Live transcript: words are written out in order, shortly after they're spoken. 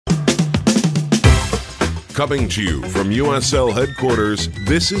Coming to you from USL headquarters,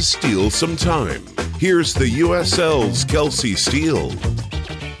 this is Steele Some Time. Here's the USL's Kelsi Steele.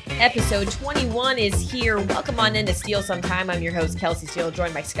 Episode 21 is here. Welcome on into Steele Some Time. I'm your host, Kelsi Steele,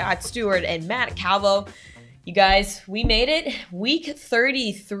 joined by Scott, Stewart, and Matt Calvo. You guys, we made it. Week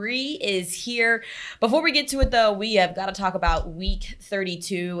 33 is here. Before we get to it, though, we have got to talk about Week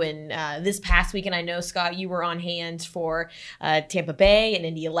 32. And this past weekend, I know, Scott, you were on hand for Tampa Bay and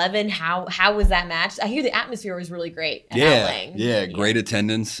Indy 11. How was that match? I hear the atmosphere was really great at Outling. Yeah, great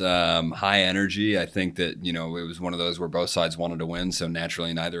attendance, high energy. I think that, it was one of those where both sides wanted to win, so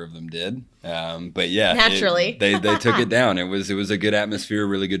naturally neither of them did. But yeah, naturally they took it down. It was a good atmosphere,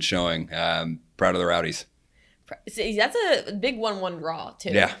 really good showing. Proud of the Rowdies. See, that's a big 1-1 draw,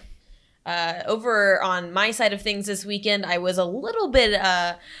 too. Yeah. Over on my side of things this weekend, I was a little bit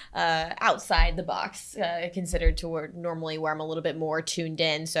outside the box, considered to normally where I'm a little bit more tuned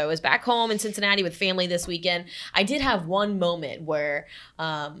in. So I was back home in Cincinnati with family this weekend. I did have one moment where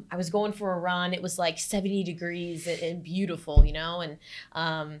I was going for a run. It was like 70 degrees and beautiful, and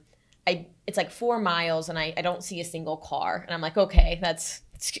it's like 4 miles, and I don't see a single car. And I'm like, okay, that's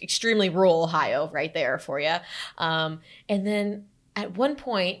extremely rural Ohio right there for you. And then at one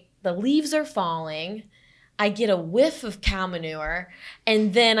point, the leaves are falling. I get a whiff of cow manure,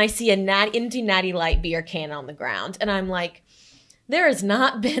 and then I see an empty Natty Light beer can on the ground. And I'm like, there has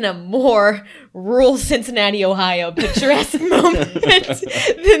not been a more rural Cincinnati, Ohio picturesque moment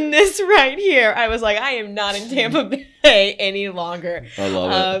than this right here. I was like, I am not in Tampa Bay any longer. I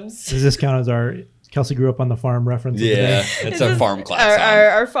love it. Does this count as our Kelsi grew up on the farm reference? Yeah, it's a farm class.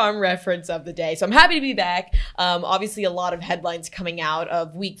 Our farm reference of the day. So I'm happy to be back. Obviously, a lot of headlines coming out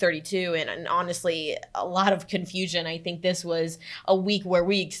of Week 32, and honestly, a lot of confusion. I think this was a week where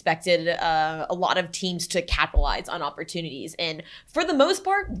we expected a lot of teams to capitalize on opportunities, and for the most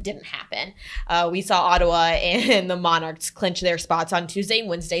part, didn't happen. We saw Ottawa and the Monarchs clinch their spots on Tuesday and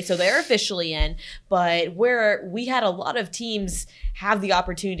Wednesday, so they're officially in. But where we had a lot of teams have the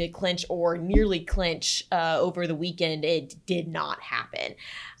opportunity to clinch or nearly clinch over the weekend, it did not happen.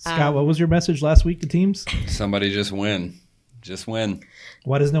 Scott, what was your message last week to teams? Somebody just win. Just win.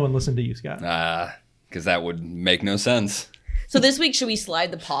 Why does no one listen to you, Scott? Because that would make no sense. So this week, should we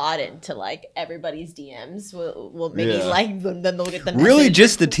slide the pod into everybody's DMs? We'll maybe like them, then they'll get the message. Really,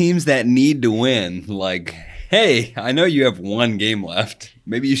 just the teams that need to win. Hey, I know you have one game left.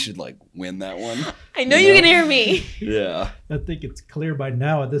 Maybe you should win that one. I know you can hear me. Yeah. I think it's clear by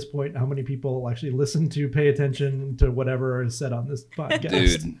now at this point how many people actually listen to, pay attention to whatever is said on this podcast.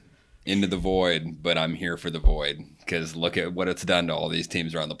 Dude, into the void, but I'm here for the void because look at what it's done to all these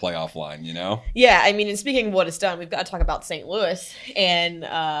teams around the playoff line, Yeah, I mean, and speaking of what it's done, we've got to talk about St. Louis. And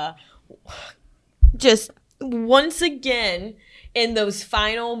just once again, in those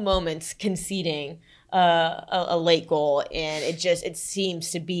final moments, conceding a late goal, and it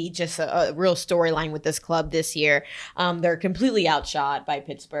seems to be just a real storyline with this club this year. They're completely outshot by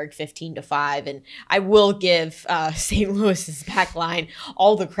Pittsburgh 15-5, and I will give St. Louis's back line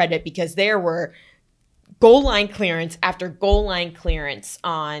all the credit because there were goal line clearance after goal line clearance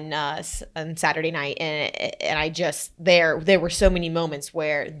on Saturday night, and I just there were so many moments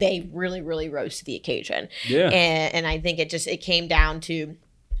where they really, really rose to the occasion. Yeah, and I think it came down to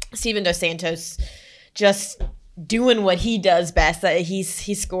Steven Dos Santos just doing what he does best. He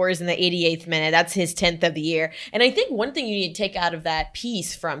scores in the 88th minute. That's his 10th of the year. And I think one thing you need to take out of that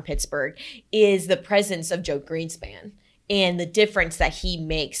piece from Pittsburgh is the presence of Joe Greenspan and the difference that he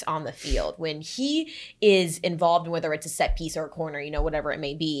makes on the field. When he is involved in whether it's a set piece or a corner, whatever it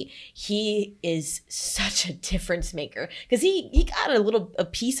may be, he is such a difference maker because he got a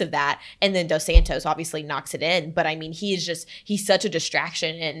piece of that. And then Dos Santos obviously knocks it in. But I mean, he's such a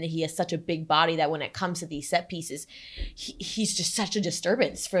distraction and he has such a big body that when it comes to these set pieces, he's just such a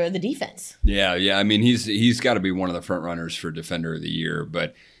disturbance for the defense. Yeah. I mean, he's got to be one of the front runners for Defender of the Year,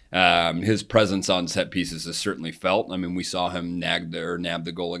 but his presence on set pieces is certainly felt. I mean, we saw him nab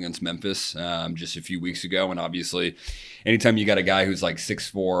the goal against Memphis just a few weeks ago. And obviously, anytime you got a guy who's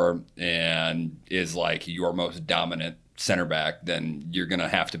 6'4" and is your most dominant center back, then you're going to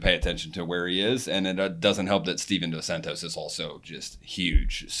have to pay attention to where he is. And it doesn't help that Steven Dos Santos is also just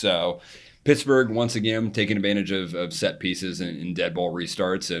huge. So Pittsburgh, once again, taking advantage of set pieces and dead ball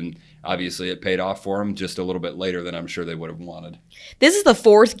restarts, and obviously it paid off for them just a little bit later than I'm sure they would have wanted. This is the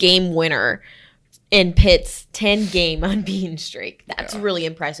 4th game winner in Pitt's 10-game unbeaten streak. That's really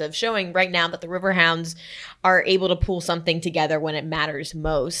impressive, showing right now that the Riverhounds are able to pull something together when it matters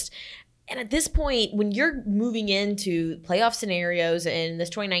most. And at this point, when you're moving into playoff scenarios in this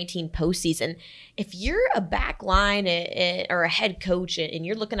 2019 postseason, if you're a back line or a head coach and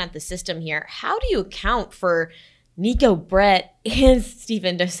you're looking at the system here, how do you account for Nico Brett and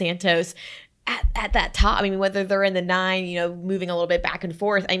Steven Dos Santos at that top? I mean, whether they're in the 9, moving a little bit back and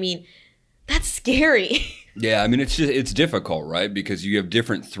forth. I mean, that's scary. Yeah, I mean, it's difficult, right? Because you have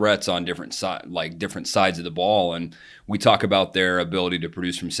different threats on different sides of the ball, and we talk about their ability to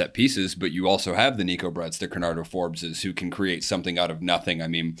produce from set pieces, but you also have the Nico Bretts, the Bernardo Forbeses, who can create something out of nothing. I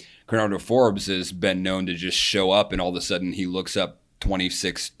mean, Bernardo Forbes has been known to just show up, and all of a sudden he looks up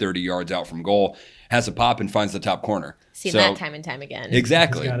 26, 30 yards out from goal, has a pop, and finds the top corner. Seen that time and time again.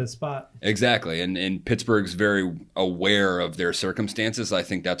 Exactly. He's got his spot. Exactly. And Pittsburgh's very aware of their circumstances. I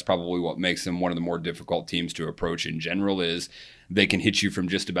think that's probably what makes them one of the more difficult teams to approach in general, is they can hit you from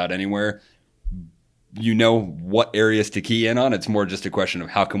just about anywhere. You know what areas to key in on. It's more just a question of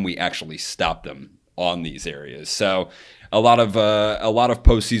how can we actually stop them on these areas. So a lot of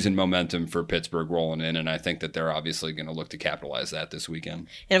postseason momentum for Pittsburgh rolling in, and I think that they're obviously going to look to capitalize that this weekend.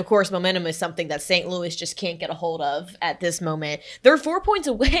 And of course, momentum is something that St. Louis just can't get a hold of at this moment. They're 4 points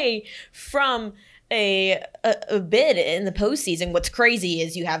away from a bid in the postseason. What's crazy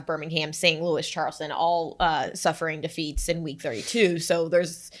is you have Birmingham, St. Louis, Charleston all suffering defeats in week 32. So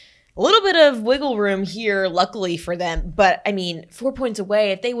there's a little bit of wiggle room here, luckily for them. But, I mean, 4 points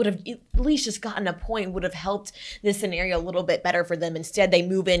away, if they would have at least just gotten a point, would have helped this scenario a little bit better for them. Instead, they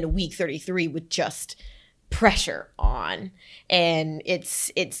move into week 33 with just pressure on. And it's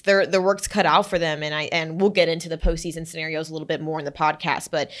their work's cut out for them. And we'll get into the postseason scenarios a little bit more in the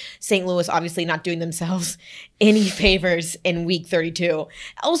podcast. But St. Louis obviously not doing themselves any favors in week 32.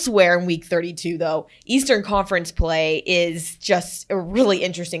 Elsewhere in week 32, though, Eastern Conference play is just a really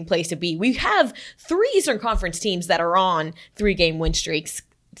interesting place to be. We have 3 Eastern Conference teams that are on 3-game win streaks.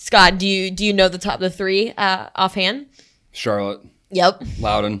 Scott, do you know the top of the 3 offhand? Charlotte. Yep.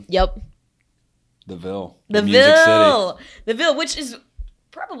 Loudon. Yep. The Ville, which is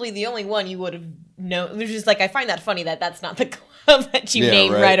probably the only one you would have known. Which is I find that funny that that's not the club that you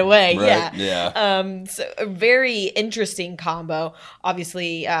named right away. Right, yeah. So a very interesting combo.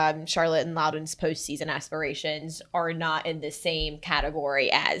 Obviously, Charlotte and Loudon's postseason aspirations are not in the same category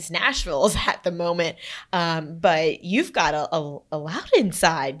as Nashville's at the moment. But you've got a Loudon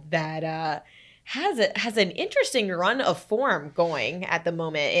side that has an interesting run of form going at the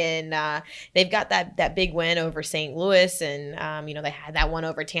moment, and they've got that big win over St. Louis, and they had that one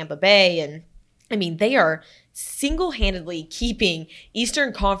over Tampa Bay, and I mean they are single-handedly keeping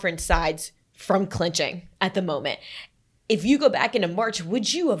Eastern Conference sides from clinching at the moment. If you go back into March,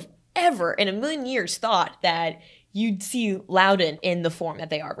 would you have ever in a million years thought that you'd see Loudon in the form that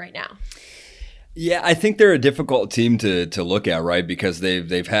they are right now? Yeah, I think they're a difficult team to look at, right? Because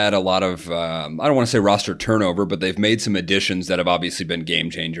they've had a lot of, I don't want to say roster turnover, but they've made some additions that have obviously been game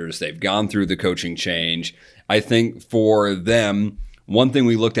changers. They've gone through the coaching change. I think for them, one thing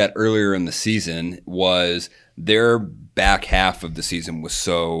we looked at earlier in the season was their back half of the season was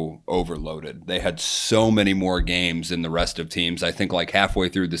so overloaded. They had so many more games than the rest of teams. I think halfway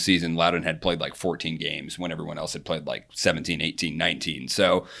through the season, Loudon had played 14 games when everyone else had played 17, 18, 19.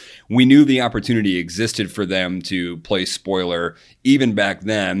 So we knew the opportunity existed for them to play spoiler even back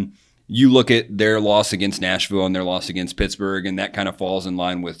then. You look at their loss against Nashville and their loss against Pittsburgh, and that kind of falls in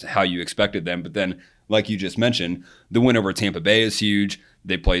line with how you expected them. But then, like you just mentioned, the win over Tampa Bay is huge.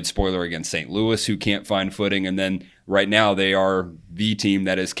 They played spoiler against St. Louis, who can't find footing. And then right now they are the team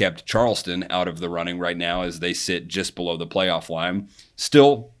that has kept Charleston out of the running right now as they sit just below the playoff line.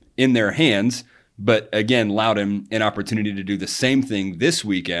 Still in their hands, but again, Loudon an opportunity to do the same thing this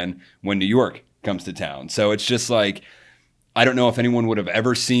weekend when New York comes to town. So it's just I don't know if anyone would have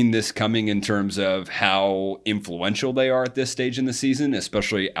ever seen this coming in terms of how influential they are at this stage in the season,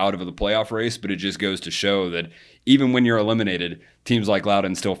 especially out of the playoff race, but it just goes to show that even when you're eliminated, teams like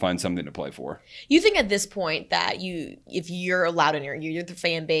Loudon still find something to play for. You think at this point that if you're a Loudoner, you're the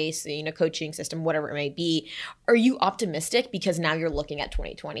fan base, coaching system, whatever it may be, are you optimistic because now you're looking at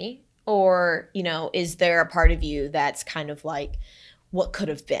 2020? Or, is there a part of you that's kind of what could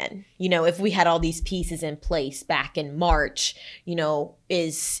have been? If we had all these pieces in place back in March,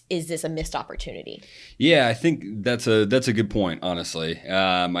 is this a missed opportunity? Yeah, I think that's a good point, honestly.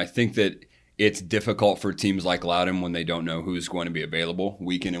 I think that it's difficult for teams like Loudon when they don't know who's going to be available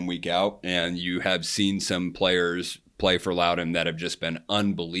week in and week out. And you have seen some players play for Loudon that have just been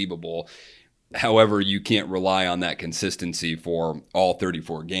unbelievable. However, you can't rely on that consistency for all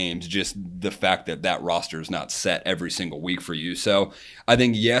 34 games, just the fact that roster is not set every single week for you. So I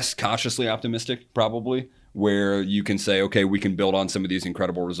think, yes, cautiously optimistic probably, where you can say, okay, we can build on some of these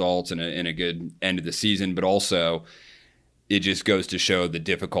incredible results and a good end of the season, but also it just goes to show the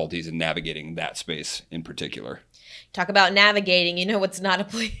difficulties in navigating that space in particular. Talk about navigating. You know what's not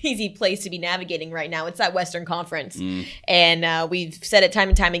a easy place to be navigating right now? It's that Western Conference. And we've said it time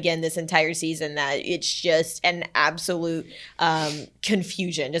and time again this entire season that it's just an absolute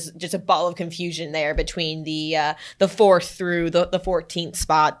confusion, just a ball of confusion there between the 4th through the 14th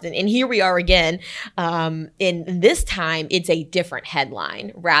spot. And here we are again. In this time, it's a different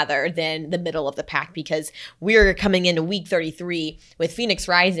headline rather than the middle of the pack, because we're coming into week 33 with Phoenix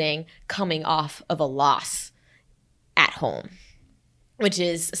Rising coming off of a loss at home, which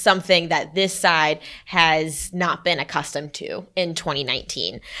is something that this side has not been accustomed to in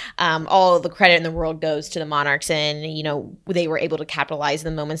 2019. All of the credit in the world goes to the Monarchs, and they were able to capitalize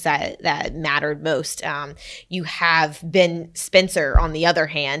the moments that mattered most. You have Ben Spencer, on the other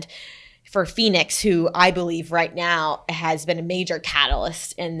hand, for Phoenix, who I believe right now has been a major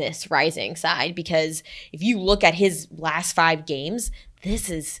catalyst in this Rising side, because if you look at his last 5 games, this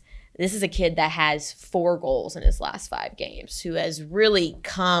is a kid that has 4 goals in his last 5 games, who has really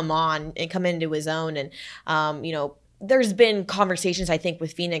come on and come into his own. And, there's been conversations, I think,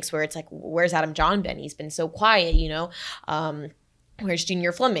 with Phoenix where it's like, where's Adam John been? He's been so quiet, where's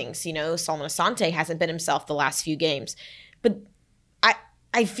Junior Flemings? Solomon Asante hasn't been himself the last few games. But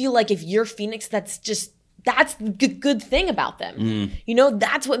I feel like if you're Phoenix, that's the good thing about them.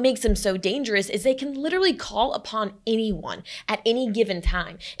 That's what makes them so dangerous, is they can literally call upon anyone at any given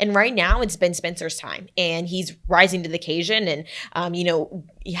time. And right now it's Ben Spencer's time, and he's rising to the occasion. And,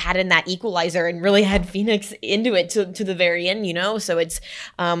 he had in that equalizer and really had Phoenix into it to the very end, So it's,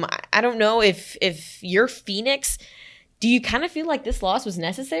 I don't know if you're Phoenix, do you kind of feel like this loss was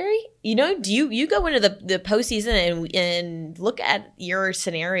necessary? Do you go into the postseason and look at your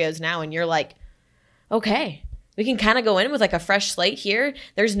scenarios now and you're like, okay, we can kind of go in with like a fresh slate here.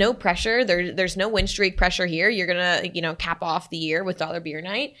 There's no pressure. There's no win streak pressure here. You're gonna, cap off the year with Dollar Beer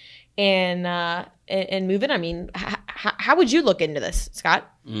Night and move it. I mean, how would you look into this, Scott?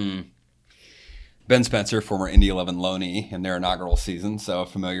 Ben Spencer, former Indy 11 loanee in their inaugural season, so a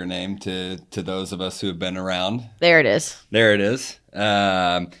familiar name to those of us who have been around. There it is.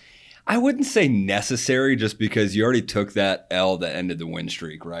 I wouldn't say necessary, just because you already took that L that ended the win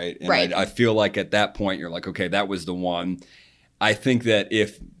streak, right? And right. I feel like at that point you're like, okay, that was the one. I think that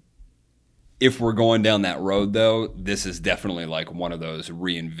if we're going down that road, though, this is definitely like one of those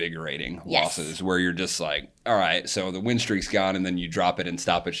reinvigorating losses where you're just like, all right, so the win streak's gone, and then you drop it in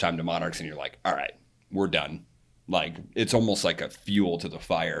stoppage time to Monarchs, and you're like, all right, we're done. Like, it's almost like a fuel to the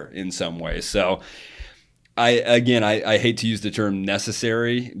fire in some ways. So I hate to use the term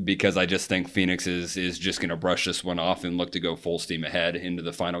necessary, because I just think Phoenix is just going to brush this one off and look to go full steam ahead into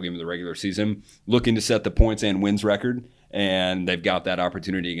the final game of the regular season, looking to set the points and wins record, and they've got that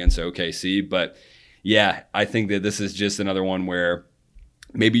opportunity against OKC. But yeah, I think that this is just another one where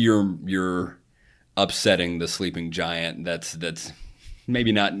maybe you're upsetting the sleeping giant that's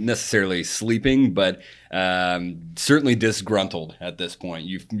maybe not necessarily sleeping, but certainly disgruntled at this point.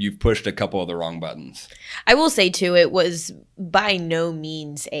 You've pushed a couple of the wrong buttons. I will say, too, it was by no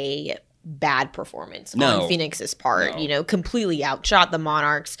means a bad performance on Phoenix's part. No. Completely outshot the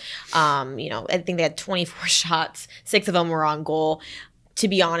Monarchs. I think they had 24 shots. 6 of them were on goal. To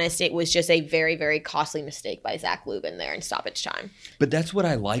be honest, it was just a very, very costly mistake by Zach Lubin there in stoppage time. But that's what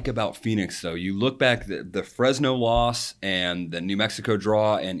I like about Phoenix, though. You look back, the Fresno loss and the New Mexico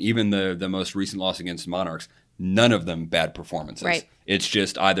draw, and even the most recent loss against the Monarchs, none of them bad performances. Right. It's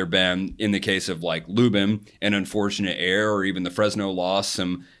just either been, in the case of like Lubin, an unfortunate error, or even the Fresno loss,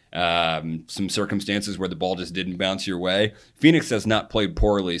 some circumstances where the ball just didn't bounce your way. Phoenix has not played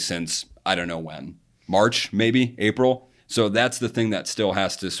poorly since, I don't know when, March, maybe, April. So that's the thing that still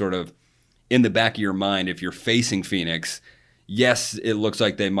has to sort of, in the back of your mind, if you're facing Phoenix, yes, it looks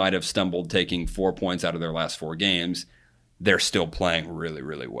like they might have stumbled taking 4 points out of their last 4 games. They're still playing really,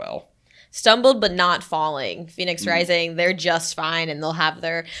 really well. Stumbled but not falling. Phoenix Rising, they're just fine, and they'll have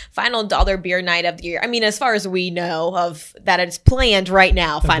their final Dollar Beer Night of the year. I mean, as far as we know of that, it's planned right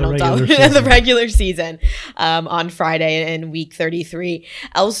now, final Dollar of the regular season on Friday in week 33.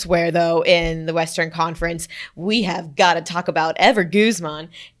 Elsewhere, though, in the Western Conference, we have got to talk about Ever Guzman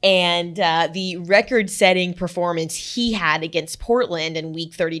and the record-setting performance he had against Portland in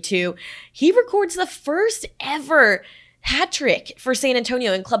week 32. He records the first ever hat trick for San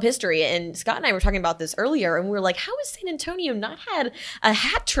Antonio in club history. And Scott and I were talking about this earlier, and we were like, how has San Antonio not had a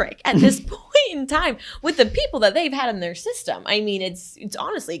hat trick at this point in time with the people that they've had in their system? I mean, it's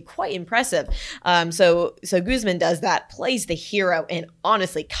honestly quite impressive. So Guzman does that, plays the hero, and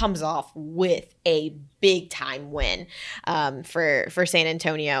honestly comes off with a big time win for San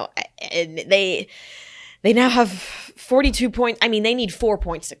Antonio. And they now have 42 points. I mean, they need 4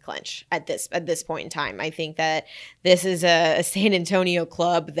 points to clinch at this point in time. I think that this is a San Antonio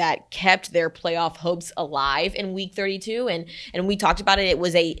club that kept their playoff hopes alive in week 32. And we talked about it. It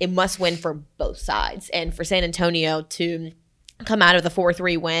was a must win for both sides. And for San Antonio to come out of the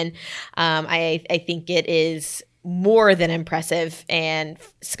 4-3 win, I think it is more than impressive. And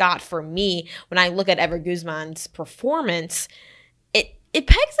Scott, for me, when I look at Ever Guzman's performance, it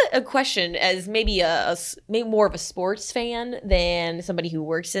pegs a question as maybe maybe more of a sports fan than somebody who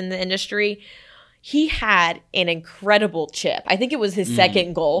works in the industry. He had an incredible chip. I think it was his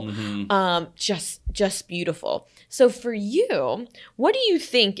second goal. Just beautiful. So for you, what do you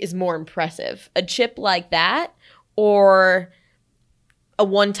think is more impressive? A chip like that or a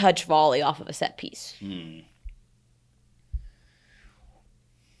one-touch volley off of a set piece?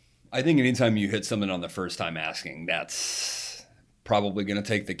 I think anytime you hit something on the first time asking, that's probably going to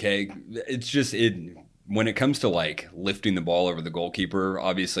take the cake. It's just when it comes to like lifting the ball over the goalkeeper,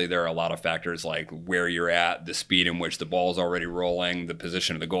 obviously there are a lot of factors like where you're at, the speed in which the ball is already rolling, the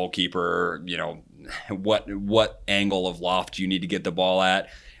position of the goalkeeper, what angle of loft you need to get the ball at.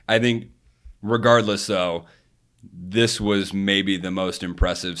 I think regardless though, this was maybe the most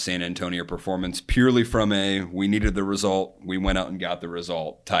impressive San Antonio performance purely from we needed the result, we went out and got the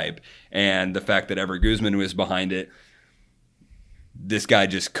result type. And the fact that Ever Guzman was behind it, this guy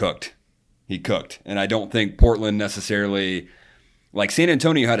just cooked. He cooked. And I don't think Portland necessarily, like San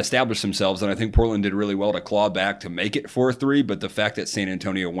Antonio had established themselves, and I think Portland did really well to claw back to make it 4-3, but the fact that San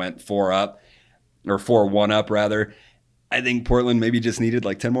Antonio went 4-1 up rather, I think Portland maybe just needed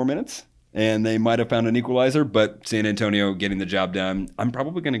like 10 more minutes, and they might have found an equalizer, but San Antonio getting the job done. I'm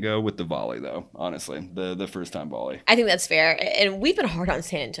probably going to go with the volley, though, honestly, the first-time volley. I think that's fair, and we've been hard on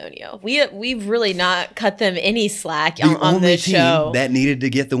San Antonio. We've really not cut them any slack on this show. The only team that needed to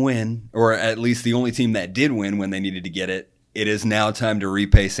get the win, or at least the only team that did win when they needed to get it, it is now time to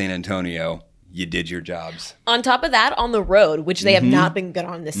repay San Antonio. You did your jobs. On top of that, on the road, which they have not been good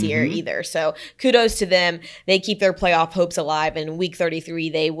on this year either. So kudos to them. They keep their playoff hopes alive. In week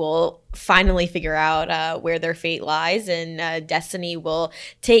 33, they will finally figure out where their fate lies, and destiny will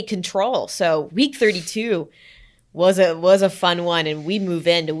take control. So week 32 was a fun one, and we move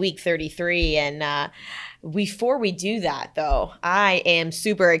into week 33. And before we do that, though, I am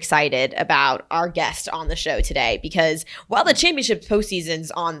super excited about our guest on the show today, because while the championship postseason's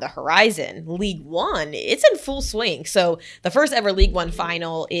on the horizon, League One, it's in full swing. So the first ever League One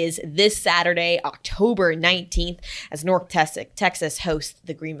final is this Saturday, October 19th, as North Texas hosts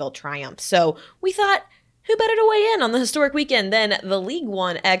the Greenville Triumph. So we thought, who better to weigh in on the historic weekend than the League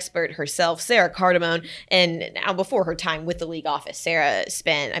One expert herself, Sarah Cardamone. And now, before her time with the league office, Sarah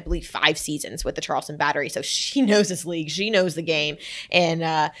spent, I believe, 5 seasons with the Charleston Battery. So she knows this league. She knows the game. And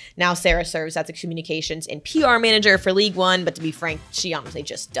now Sarah serves as a communications and PR manager for League One. But to be frank, she honestly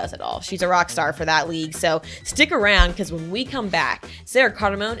just does it all. She's a rock star for that league. So stick around, because when we come back, Sarah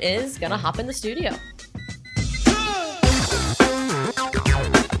Cardamone is going to hop in the studio.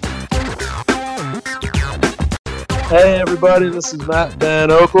 Hey everybody, this is Matt Van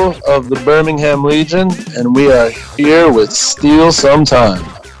Okel of the Birmingham Legion, and we are here with Steele Some Time.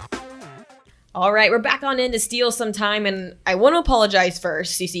 All right, we're back on in to Steele Some Time, and I want to apologize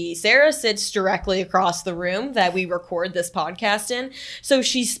first. You see, Sarah sits directly across the room that we record this podcast in, so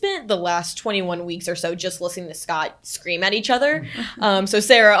she spent the last 21 weeks or so just listening to Scott scream at each other. So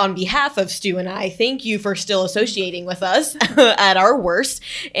Sarah, on behalf of Stu and I, thank you for still associating with us at our worst,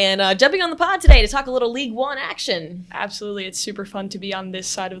 and jumping on the pod today to talk a little League One action. Absolutely, it's super fun to be on this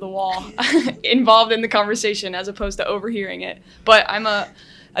side of the wall, involved in the conversation as opposed to overhearing it. But I'm a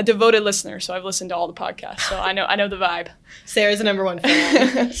devoted listener, so I've listened to all the podcasts, so I know the vibe. Sarah's the number one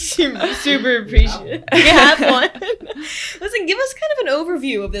fan. Super appreciative. You have one. Listen, give us kind of an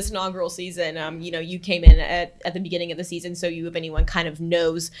overview of this inaugural season. You came in at the beginning of the season, so you, if anyone, kind of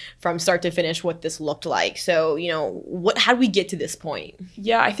knows from start to finish what this looked like. So, how did we get to this point?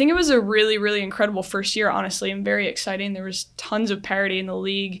 Yeah, I think it was a really, really incredible first year, honestly, and very exciting. There was tons of parity in the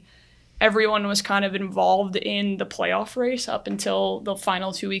league. Everyone was kind of involved in the playoff race up until the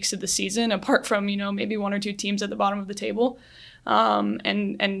final 2 weeks of the season, apart from, maybe 1 or 2 teams at the bottom of the table.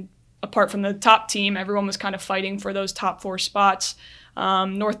 And apart from the top team, everyone was kind of fighting for those top 4 spots.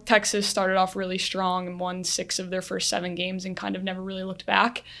 North Texas started off really strong and won 6 of their first 7 games and kind of never really looked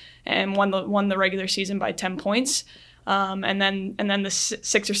back, and won the regular season by 10 points. And then the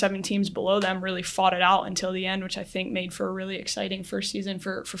 6 or 7 teams below them really fought it out until the end, which I think made for a really exciting first season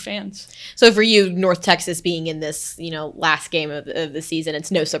for fans. So for you, North Texas being in this, last game of the season,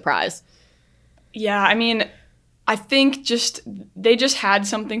 it's no surprise. Yeah, I mean, I think they just had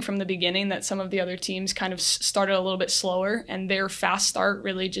something from the beginning that some of the other teams kind of started a little bit slower, and their fast start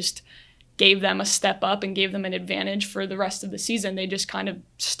really just gave them a step up and gave them an advantage for the rest of the season. They just kind of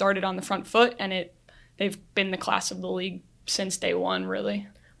started on the front foot, and they've been the class of the league since day one, really.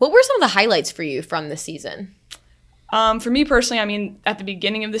 What were some of the highlights for you from this season? For me personally, I mean, at the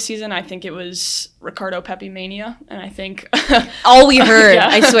beginning of the season, I think it was Ricardo Pepi mania, and I think all we heard, yeah.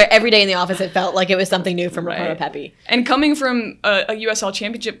 I swear, every day in the office, it felt like it was something new from Ricardo Pepi. And coming from a USL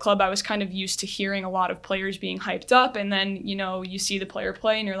Championship club, I was kind of used to hearing a lot of players being hyped up, and then you see the player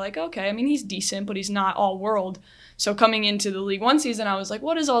play, and you're like, okay, I mean, he's decent, but he's not all world. So coming into the League One season, I was like,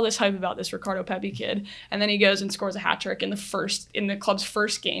 what is all this hype about this Ricardo Pepi kid? And then he goes and scores a hat trick in the club's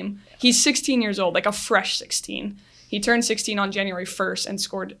first game. He's 16 years old, like a fresh 16. He turned 16 on January 1st and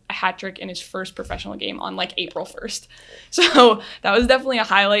scored a hat trick in his first professional game on like April 1st. So that was definitely a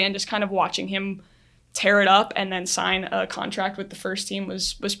highlight, and just kind of watching him tear it up and then sign a contract with the first team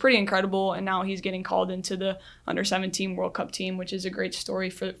was pretty incredible. And now he's getting called into the under-17 World Cup team, which is a great story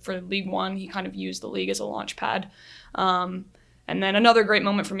for League One. He kind of used the league as a launch pad. And then another great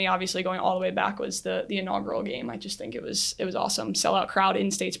moment for me, obviously going all the way back, was the inaugural game. I just think it was awesome. Sellout crowd in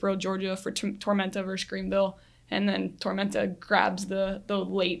Statesboro, Georgia for Tormenta versus Greenville. And then Tormenta grabs the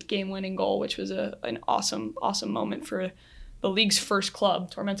late game-winning goal, which was an awesome moment for the league's first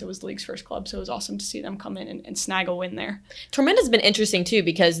club. Tormenta was the league's first club, so it was awesome to see them come in and snag a win there. Tormenta's been interesting, too,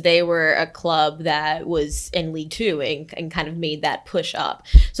 because they were a club that was in League Two and kind of made that push up.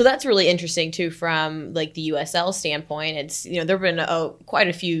 So that's really interesting, too, from like the USL standpoint. It's, there have been quite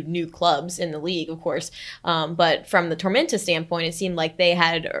a few new clubs in the league, of course. But from the Tormenta standpoint, it seemed like they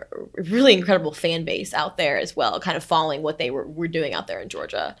had a really incredible fan base out there as well, kind of following what they were doing out there in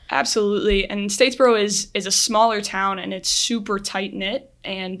Georgia. Absolutely. And Statesboro is a smaller town, and it's super tight-knit,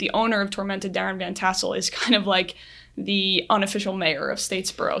 and the owner of Tormenta, Darren Van Tassel, is kind of like the unofficial mayor of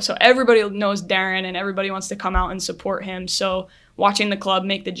Statesboro. So everybody knows Darren, and everybody wants to come out and support him. So watching the club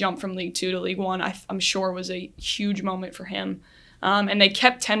make the jump from League Two to League One, I'm sure was a huge moment for him. And they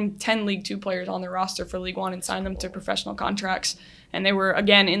kept 10 League Two players on their roster for League One and signed them to professional contracts. And they were,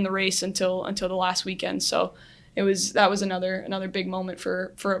 again, in the race until the last weekend. So that was another big moment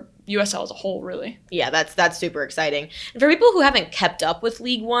for USL as a whole, really. Yeah, that's super exciting. And for people who haven't kept up with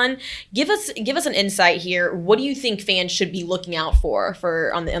League One, give us an insight here. What do you think fans should be looking out for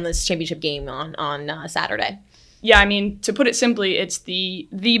on this championship game on Saturday? Yeah, I mean, to put it simply, it's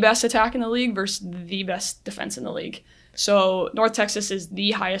the best attack in the league versus the best defense in the league. So North Texas is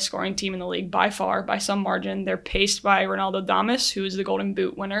the highest scoring team in the league by far, by some margin. They're paced by Ronaldo Damas, who is the Golden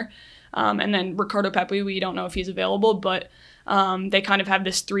Boot winner. And then Ricardo Pepi, we don't know if he's available, but they kind of have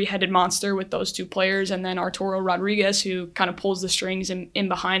this 3-headed monster with those 2 players, and then Arturo Rodriguez, who kind of pulls the strings in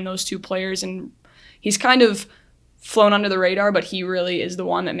behind those 2 players. And he's kind of flown under the radar, but he really is the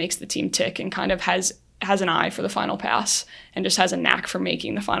one that makes the team tick and kind of has an eye for the final pass and just has a knack for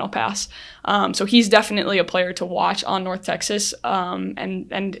making the final pass. So he's definitely a player to watch on North Texas,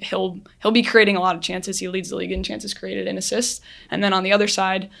 and he'll be creating a lot of chances. He leads the league in chances created and assists. And then on the other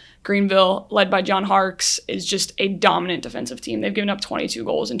side, Greenville, led by John Harkes, is just a dominant defensive team. They've given up 22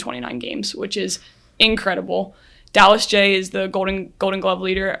 goals in 29 games, which is incredible. Dallas J is the Golden Glove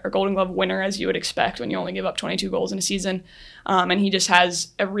leader, or Golden Glove winner, as you would expect when you only give up 22 goals in a season. And he just has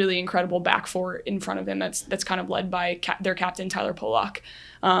a really incredible back four in front of him that's kind of led by their captain, Tyler Polak.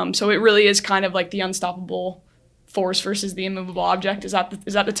 So it really is kind of like the unstoppable force versus the immovable object. Is that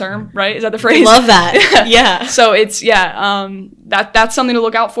the term, right? Is that the phrase? I love that. Yeah. So it's, that's something to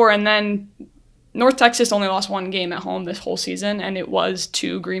look out for. And then North Texas only lost 1 game at home this whole season, and it was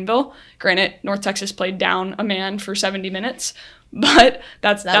to Greenville. Granted, North Texas played down a man for 70 minutes, but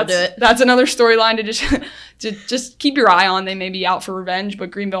that's another storyline to just keep your eye on. They may be out for revenge, but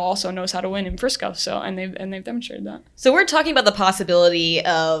Greenville also knows how to win in Frisco, and they've demonstrated that. So we're talking about the possibility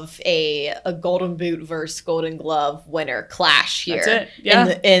of a Golden Boot versus Golden Glove winner clash here. That's it.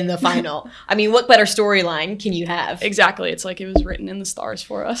 Yeah. in the final. I mean, what better storyline can you have? Exactly. It's like it was written in the stars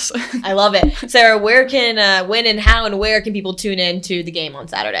for us. I love it. Sarah, where can when and how and where can people tune in to the game on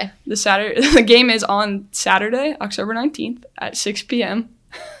Saturday? The game is on Saturday, October 19th at 6 p.m.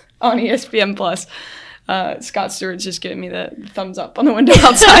 on ESPN+. Scott Stewart's just giving me the thumbs up on the window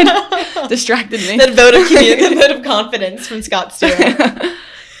outside. Distracted me. That vote of confidence from Scott Stewart.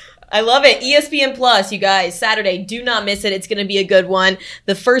 I love it. ESPN Plus, you guys, Saturday. Do not miss it. It's going to be a good one.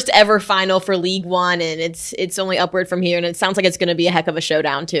 The first ever final for League One, and it's only upward from here, and it sounds like it's going to be a heck of a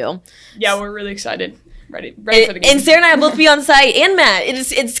showdown, too. Yeah, we're really excited. Ready for the game. And Sarah and I will both be on site, and Matt.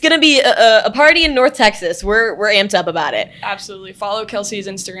 It's going to be a party in North Texas. We're amped up about it. Absolutely. Follow Kelsi's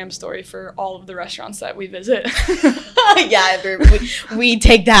Instagram story for all of the restaurants that we visit. Yeah, we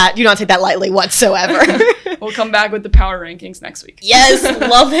take that. Do not take that lightly whatsoever. We'll come back with the power rankings next week. Yes,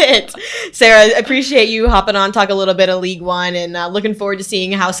 love it. Sarah, appreciate you hopping on, talk a little bit of League One, and looking forward to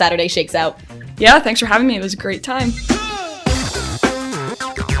seeing how Saturday shakes out. Yeah, thanks for having me. It was a great time.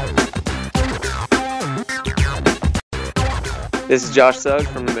 This is Josh Sugg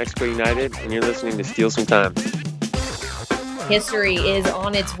from New Mexico United, and you're listening to Steele Some Time. History is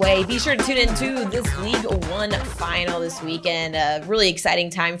on its way. Be sure to tune into this League One final this weekend. A really exciting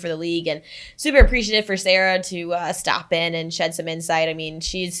time for the league, and super appreciative for Sarah to stop in and shed some insight. I mean,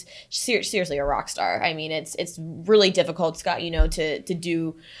 she's seriously a rock star. I mean, it's really difficult, Scott, to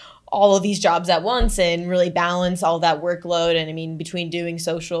do all of these jobs at once and really balance all that workload. And I mean, between doing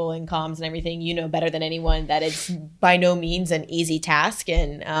social and comms and everything, better than anyone that it's by no means an easy task.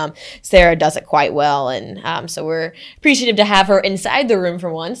 And Sarah does it quite well. And so we're appreciative to have her inside the room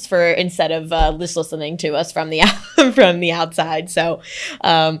for once, instead of just listening to us from the from the outside. So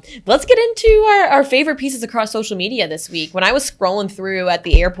let's get into our favorite pieces across social media this week. When I was scrolling through at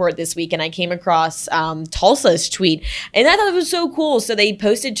the airport this week, and I came across Tulsa's tweet, and I thought it was so cool. So they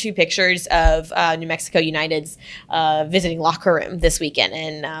posted 2 pictures of New Mexico United's visiting locker room this weekend,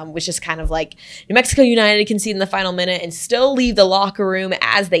 and which is kind of like New Mexico United concede in the final minute and still leave the locker room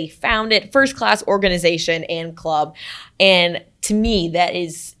as they found it. First class organization and club. And to me, that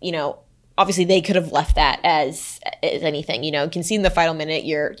is, obviously they could have left that as anything, conceding the final minute,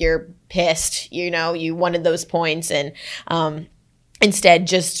 you're pissed, you wanted those points, and instead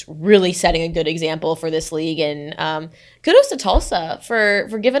just really setting a good example for this league. And kudos to Tulsa for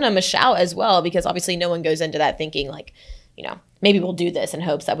giving them a shout as well, because obviously no one goes into that thinking like, maybe we'll do this in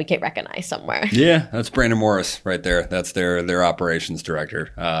hopes that we get recognized somewhere. Yeah, that's Brandon Morris right there. That's their operations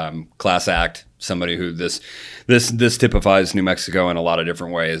director. Class act, somebody who this typifies New Mexico in a lot of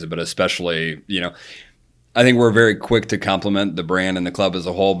different ways, but especially, I think we're very quick to compliment the brand and the club as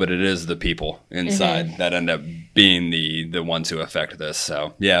a whole, but it is the people inside that end up being the ones who affect this.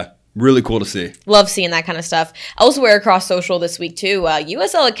 So, yeah, really cool to see. Love seeing that kind of stuff. Elsewhere across social this week, too,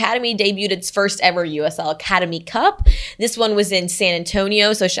 USL Academy debuted its first ever USL Academy Cup. This one was in San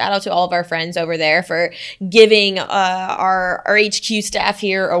Antonio, so shout out to all of our friends over there for giving our HQ staff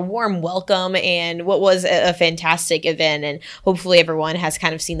here a warm welcome, and what was a fantastic event, and hopefully everyone has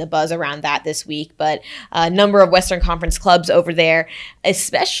kind of seen the buzz around that this week. But a number of Western Conference clubs over there,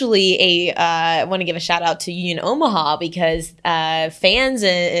 especially I want to give a shout out to Union Omaha, because fans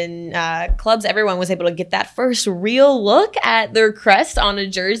and clubs, everyone was able to get that first real look at their crest on a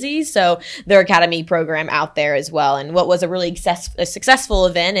jersey. So their academy program out there as well. And what was a really successful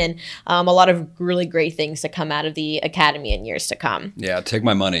event, and a lot of really great things to come out of the academy in years to come. Yeah, take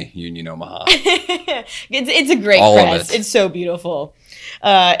my money, Union Omaha. It's a great crest. It's so beautiful.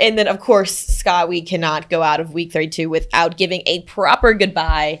 And then, of course, Scott, we cannot go out of week 32 without giving a proper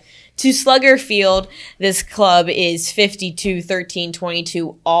goodbye to Slugger Field. This club is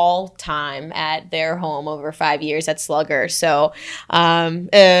 52-13-22 all time at their home over 5 years at Slugger. So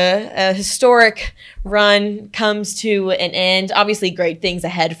a historic run comes to an end. Obviously, great things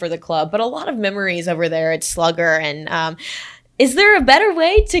ahead for the club, but a lot of memories over there at Slugger. And is there a better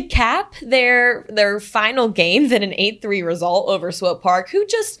way to cap their final game than an 8-3 result over Swope Park, who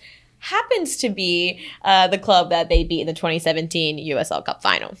just happens to be the club that they beat in the 2017 USL Cup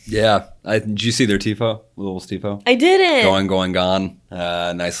final? Yeah. Did you see their tifo? Little tifo? I didn't. Going, gone.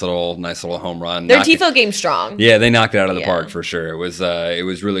 Nice little home run. Their tifo game's strong. Yeah, they knocked it out of the park for sure. It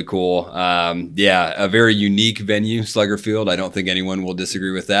was really cool. A very unique venue, Slugger Field. I don't think anyone will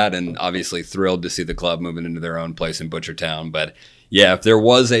disagree with that. And obviously thrilled to see the club moving into their own place in Butchertown. But yeah, if there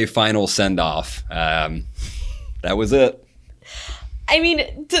was a final send-off, that was it. I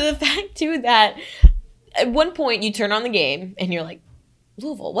mean, to the fact, too, that at one point you turn on the game and you're like,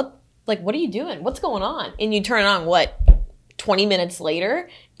 Louisville, what are you doing? What's going on? And you turn it on, 20 minutes later?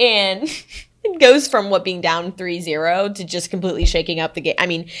 And it goes from being down 3-0 to just completely shaking up the game. I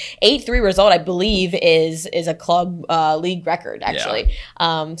mean, 8-3 result, I believe, is a club league record, actually.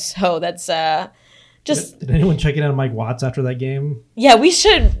 Yeah. So that's Just Did anyone check in on Mike Watts after that game? yeah, we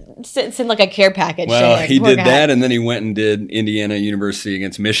should send like a care package. Well, to him. he Poor did guy. that, and then he went and did Indiana University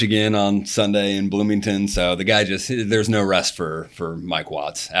against Michigan on Sunday in Bloomington. So the guy there's no rest for Mike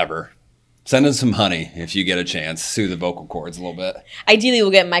Watts ever. Send him some honey if you get a chance. Soothe the vocal cords a little bit. Ideally,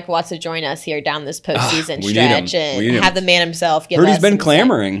 we'll get Mike Watts to join us here down this postseason we need him. stretch We need and him. have the man himself give Heard us he's been some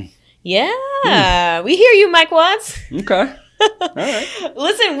clamoring. Yeah, we hear you, Mike Watts. Okay. All right.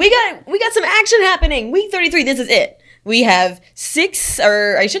 Listen, we got some action happening. Week 33, this is it. We have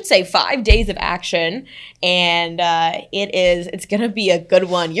 5 days of action, and it's gonna be a good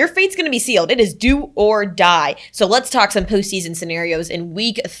one. Your fate's gonna be sealed. It is do or die. So let's talk some postseason scenarios in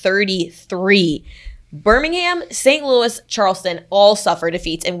week 33. Birmingham, St. Louis, Charleston all suffer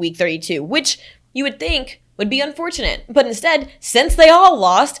defeats in week 32, which you would think would be unfortunate. But instead, since they all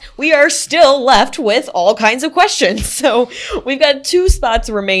lost, we are still left with all kinds of questions. So we've got 2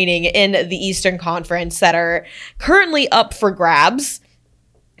 spots remaining in the Eastern Conference that are currently up for grabs.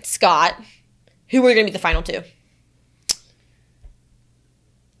 Scott, who are going to be the final 2?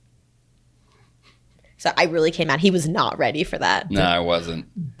 So I really came out. He was not ready for that. No, I wasn't.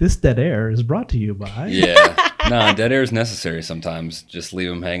 This dead air is brought to you by. Yeah. No, dead air is necessary sometimes. Just leave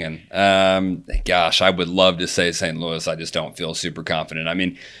them hanging. Gosh, I would love to say St. Louis. I just don't feel super confident. I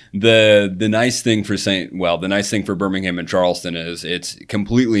mean, the nice thing for Birmingham and Charleston is it's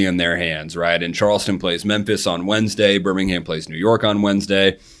completely in their hands, right? And Charleston plays Memphis on Wednesday. Birmingham plays New York on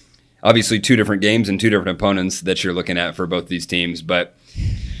Wednesday. Obviously, 2 different games and 2 different opponents that you're looking at for both these teams. But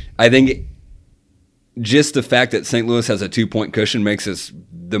I think just the fact that St. Louis has a 2-point cushion makes this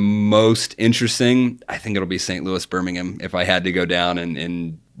the most interesting. I think it'll be St. Louis, Birmingham if I had to go down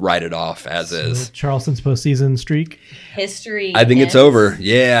and write it off as is. Charleston's postseason streak. History. I think it's over.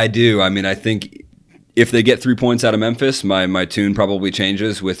 Yeah, I do. I mean, I think if they get 3 points out of Memphis, my tune probably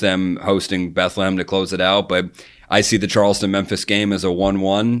changes with them hosting Bethlehem to close it out. But I see the Charleston-Memphis game as a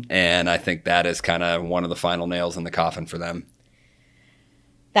 1-1, and I think that is kind of one of the final nails in the coffin for them.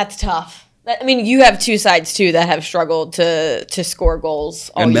 That's tough. I mean, you have 2 sides, too, that have struggled to score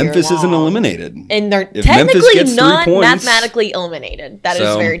goals all And year Memphis long. isn't eliminated. And they're If Memphis technically gets 3 not points, mathematically eliminated. That is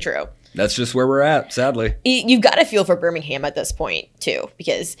So- very true. that's just where we're at, sadly. You've got to feel for Birmingham at this point, too,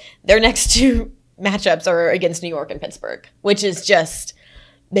 because their next 2 matchups are against New York and Pittsburgh, which is just,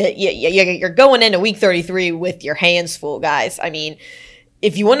 you're going into week 33 with your hands full, guys. I mean,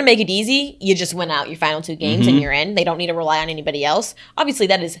 if you want to make it easy, you just win out your final 2 games and you're in. They don't need to rely on anybody else. Obviously,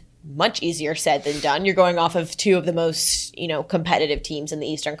 that is much easier said than done. You're going off of 2 of the most, competitive teams in the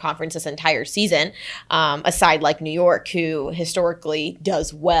Eastern Conference this entire season. A side like New York, who historically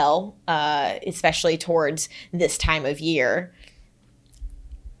does well, especially towards this time of year.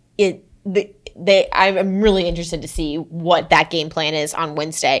 I'm really interested to see what that game plan is on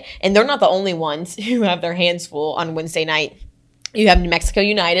Wednesday. And they're not the only ones who have their hands full on Wednesday night. You have New Mexico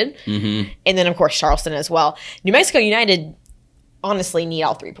United, and then, of course, Charleston as well. New Mexico United honestly need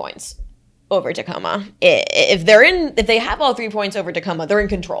all 3 points over Tacoma. If they have all 3 points over Tacoma, they're in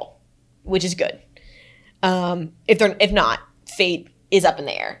control, which is good. If not, fate is up in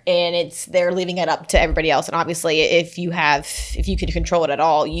the air, and they're leaving it up to everybody else. And obviously, if you can control it at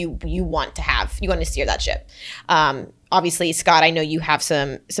all, you want to steer that ship. Obviously, Scott, I know you have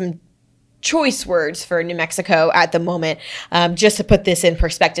some choice words for New Mexico at the moment. Just to put this in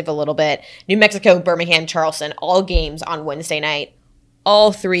perspective a little bit, New Mexico, Birmingham, Charleston, all games on Wednesday night.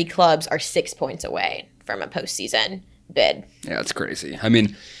 All 3 clubs are 6 points away from a postseason bid. Yeah, it's crazy. I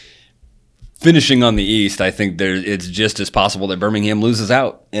mean, finishing on the East, I think it's just as possible that Birmingham loses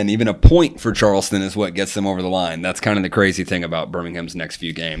out. And even a point for Charleston is what gets them over the line. That's kind of the crazy thing about Birmingham's next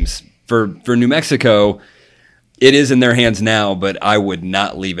few games. For New Mexico, it is in their hands now, but I would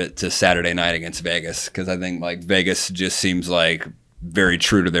not leave it to Saturday night against Vegas, because I think Vegas just seems like very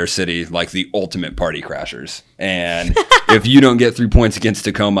true to their city, like the ultimate party crashers. And if you don't get 3 points against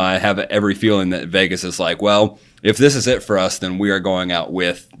Tacoma, I have every feeling that Vegas is like, well, if this is it for us, then we are going out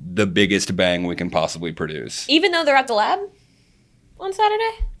with the biggest bang we can possibly produce. Even though they're at the Lab on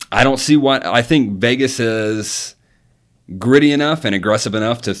Saturday? I don't see why. I think Vegas is gritty enough and aggressive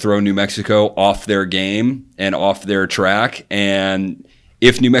enough to throw New Mexico off their game and off their track. And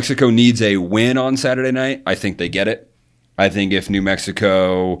if New Mexico needs a win on Saturday night, I think they get it. I think if New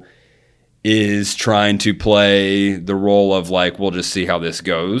Mexico is trying to play the role of we'll just see how this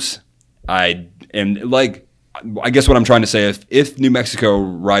goes, I guess what I'm trying to say is if New Mexico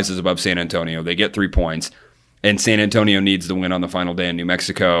rises above San Antonio, they get 3 points, and San Antonio needs the win on the final day, and New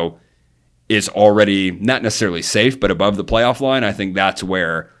Mexico is already not necessarily safe, but above the playoff line, I think that's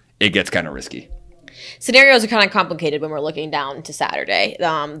where it gets kind of risky. Scenarios are kind of complicated when we're looking down to Saturday.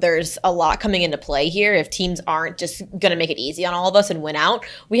 There's a lot coming into play here. If teams aren't just going to make it easy on all of us and win out,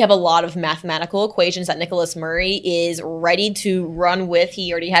 we have a lot of mathematical equations that Nicholas Murray is ready to run with.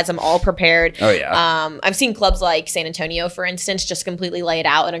 He already has them all prepared. Oh, yeah. I've seen clubs like San Antonio, for instance, just completely lay it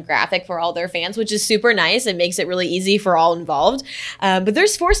out in a graphic for all their fans, which is super nice. It makes it really easy for all involved. But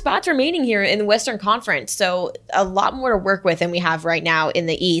there's 4 spots remaining here in the Western Conference, so a lot more to work with than we have right now in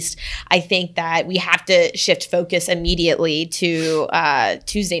the East. I think that we have to shift focus immediately to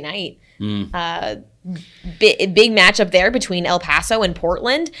Tuesday night. Big matchup there between El Paso and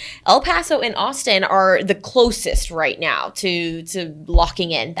Portland. El Paso and Austin are the closest right now to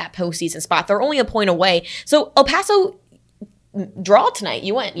locking in that postseason spot. They're only a point away. So El Paso, draw tonight,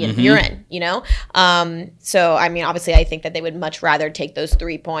 you win. You're in, So, I mean, obviously, I think that they would much rather take those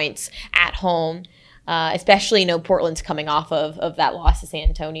 3 points at home, especially, Portland's coming off of that loss to San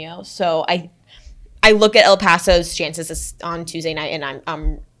Antonio. So I look at El Paso's chances on Tuesday night, and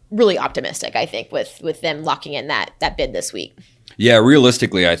I'm really optimistic, I think, with them locking in that bid this week. Yeah,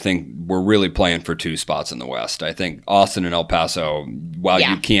 realistically, I think we're really playing for 2 spots in the West. I think Austin and El Paso, while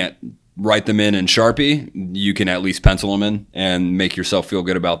you can't write them in Sharpie, you can at least pencil them in and make yourself feel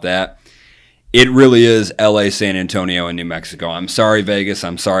good about that. It really is LA, San Antonio, and New Mexico. I'm sorry, Vegas.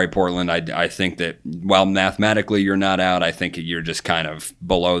 I'm sorry, Portland. I think that while mathematically you're not out, I think you're just kind of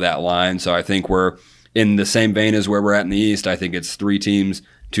below that line. So I think we're in the same vein as where we're at in the East. I think it's 3 teams,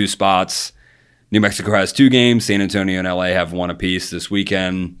 2 spots. New Mexico has 2 games. San Antonio and LA have 1 apiece this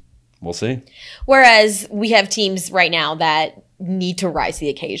weekend. We'll see. Whereas we have teams right now that need to rise to the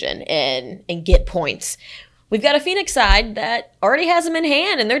occasion and get points. We've got a Phoenix side that already has them in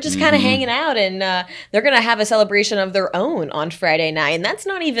hand, and they're just kind of hanging out, and they're going to have a celebration of their own on Friday night, and that's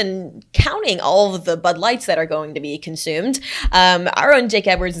not even counting all of the Bud Lights that are going to be consumed. Our own Jake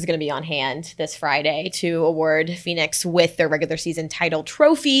Edwards is going to be on hand this Friday to award Phoenix with their regular season title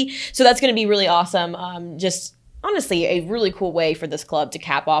trophy, so that's going to be really awesome. Just honestly, a really cool way for this club to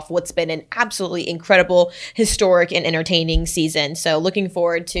cap off what's been an absolutely incredible, historic, and entertaining season. So looking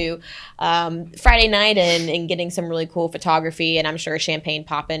forward to Friday night and getting some really cool photography, and I'm sure champagne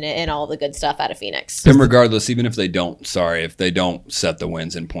popping and all the good stuff out of Phoenix. And regardless, even if they don't set the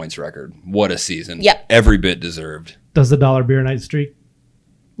wins and points record, what a season. Yep. Every bit deserved. Does the dollar beer night streak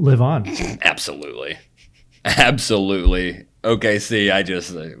live on? Absolutely. Absolutely. Okay, see,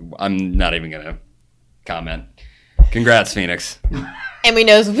 I'm not even going to comment. Congrats, Phoenix. And we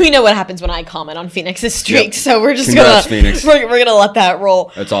know what happens when I comment on Phoenix's streak, so we're just Phoenix. we're gonna let that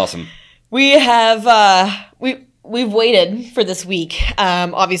roll. That's awesome. We have we've waited for this week.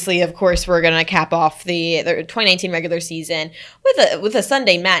 Obviously, of course, we're gonna cap off the 2019 regular season with a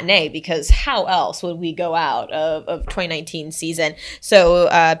Sunday matinee, because how else would we go out of 2019 season?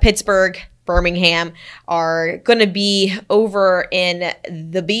 So Pittsburgh, Birmingham are going to be over in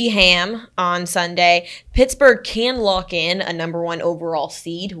the B-Ham on Sunday. Pittsburgh can lock in a number 1 overall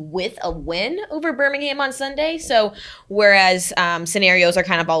seed with a win over Birmingham on Sunday. So whereas scenarios are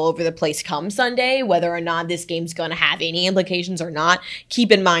kind of all over the place come Sunday, whether or not this game's going to have any implications or not,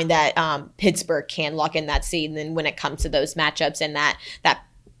 keep in mind that Pittsburgh can lock in that seed. And then when it comes to those matchups and that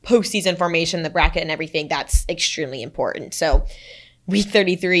postseason formation, the bracket and everything, that's extremely important. So Week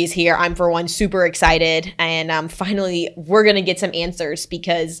 33 is here. I'm, for one, super excited. And finally, we're going to get some answers,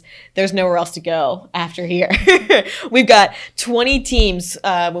 because there's nowhere else to go after here. We've got 20 teams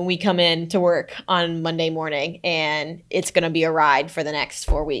when we come in to work on Monday morning, and it's going to be a ride for the next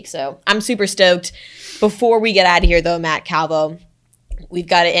 4 weeks. So I'm super stoked. Before we get out of here, though, Matt Calvo, we've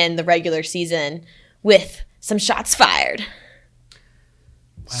got to end the regular season with some shots fired.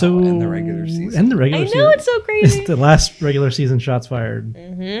 So in the regular season. In the regular season. I know, it's so crazy. It's the last regular season shots fired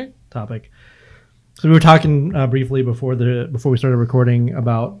topic. So we were talking briefly before we started recording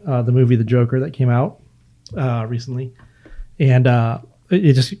about the movie The Joker that came out recently, and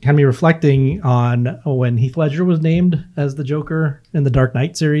it just kind of me reflecting on when Heath Ledger was named as the Joker in the Dark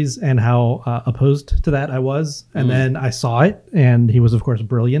Knight series, and how opposed to that I was. And then I saw it, and he was, of course,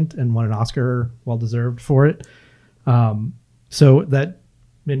 brilliant and won an Oscar, well deserved for it. So that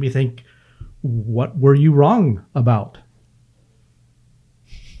made me think, what were you wrong about?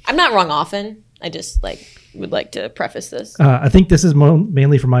 I'm not wrong often. I just would like to preface this. I think this is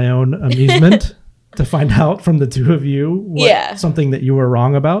mainly for my own amusement to find out from the two of you something that you were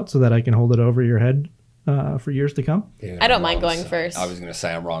wrong about, so that I can hold it over your head for years to come. Yeah, I don't mind going first. I was going to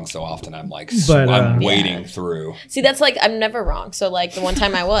say I'm wrong so often. I'm I'm wading through. See, that's I'm never wrong. So the one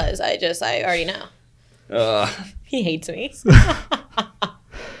time I was, I already know. He hates me.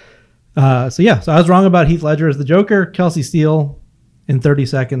 So I was wrong about Heath Ledger as the Joker. Kelsi, Steele, in 30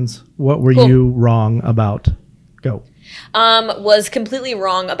 seconds, what were Cool. you wrong about? Go. Was completely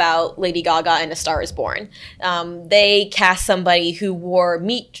wrong about Lady Gaga and A Star Is Born. They cast somebody who wore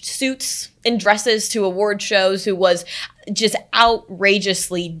meat suits and dresses to award shows, who was just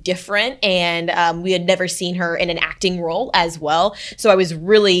outrageously different, and we had never seen her in an acting role as well. So I was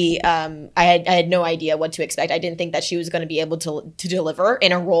really, I had no idea what to expect. I didn't think that she was going to be able to deliver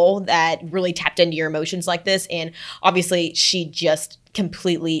in a role that really tapped into your emotions like this, and obviously she just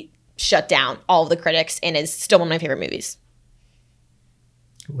completely shut down all of the critics and is still one of my favorite movies.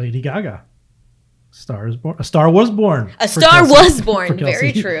 Lady Gaga. Star is born. A star was born. A Star Kelsi. Was Born. For Kelsi.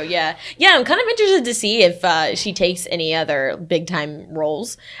 Very true. Yeah. Yeah. I'm kind of interested to see if she takes any other big time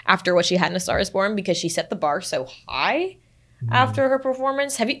roles after what she had in A Star Is Born, because she set the bar so high after her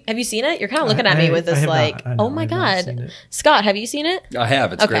performance. Have you seen it? You're kind of looking at me with this like, oh my God. Scott, have you seen it? I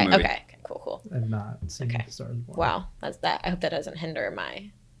have. It's a great movie. Okay. Cool. I've not seen Okay. A Star is Born. Wow. That's that. I hope that doesn't hinder my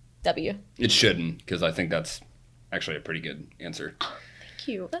W. It shouldn't, because I think that's actually a pretty good answer. Thank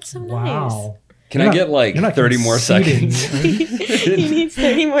you. That's so nice. Wow. Can I get like You're not 30 more conceding, seconds? He needs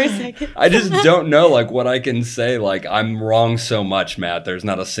 30 more seconds. I just don't know like what I can say. Like, I'm wrong so much, Matt. There's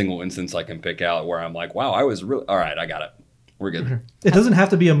not a single instance I can pick out where I'm like, wow, I was really all right. I got it. We're good. It doesn't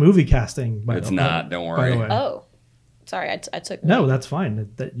have to be a movie casting. It's not. Don't by the worry. way. Oh, sorry. I took No, that's fine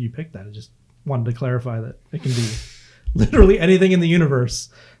that you picked that. I just wanted to clarify that it can be literally anything in the universe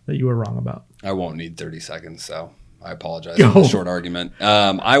that you were wrong about. I won't need 30 seconds, so I apologize Go. for the short argument.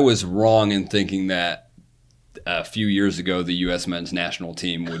 I was wrong in thinking that a few years ago the U.S. men's national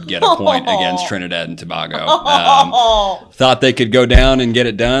team would get a point against Trinidad and Tobago. Thought they could go down and get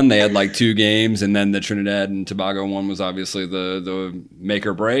it done. They had like 2 games, and then the Trinidad and Tobago one was obviously the make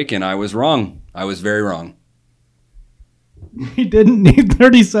or break, and I was wrong. I was very wrong. He didn't need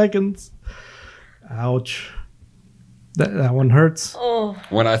 30 seconds. Ouch. That one hurts. Oh,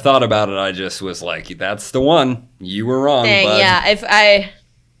 When I thought about it, I just was like, that's the one. You were wrong, dang. bud. Yeah. If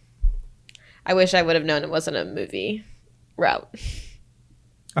I wish I would have known it wasn't a movie route.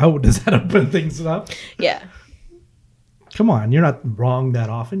 Oh, does that open things up? Yeah. Come on, you're not wrong that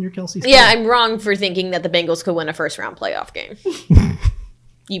often. You're Kelsi. Yeah, I'm wrong for thinking that the Bengals could win a first round playoff game.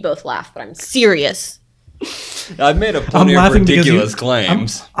 You both laugh, but I'm serious. I've made a plenty of ridiculous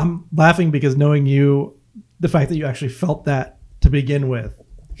claims. I'm laughing because knowing you, the fact that you actually felt that to begin with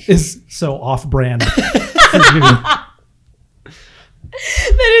is so off-brand. That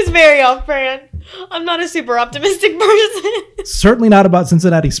is very off brand. I'm not a super optimistic person. Certainly not about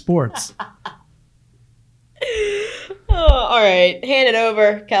Cincinnati sports. Oh, all right. Hand it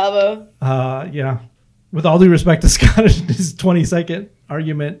over, Calvo. Yeah. With all due respect to Scott, his 20-second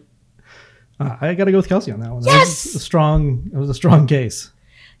argument, I got to go with Kelsi on that one. Yes! That was a strong case.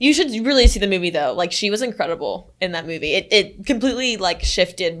 You should really see the movie, though. Like, she was incredible in that movie. It completely, like,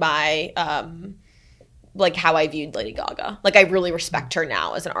 shifted my, like, how I viewed Lady Gaga. Like, I really respect her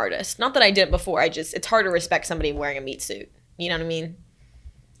now as an artist. Not that I didn't before. It's hard to respect somebody wearing a meat suit. You know what I mean?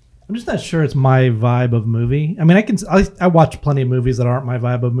 I'm just not sure it's my vibe of movie. I mean, I watch plenty of movies that aren't my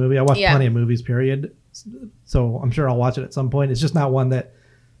vibe of movie. I watch plenty of movies, period. So I'm sure I'll watch it at some point. It's just not one that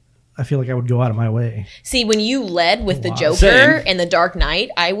I feel like I would go out of my way. See, when you led with the Joker Same. and The Dark Knight,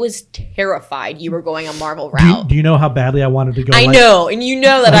 I was terrified you were going a Marvel route. Do you know how badly I wanted to go? I know, and you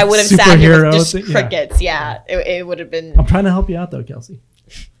know that I would have sat here with just superhero thing, crickets. Yeah, it would have been. I'm trying to help you out, though, Kelsi.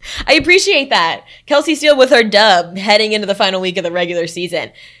 I appreciate that. Kelsi Steele with her dub heading into the final week of the regular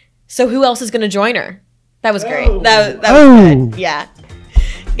season. So who else is going to join her? That was great. That was good. Yeah.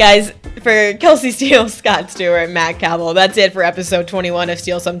 Guys, for Kelsi Steele, Scott Stewart, Matt Cabell, that's it for episode 21 of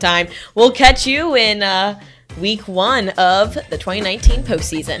Steele Some Time. We'll catch you in week 1 of the 2019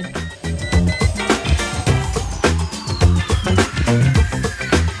 postseason.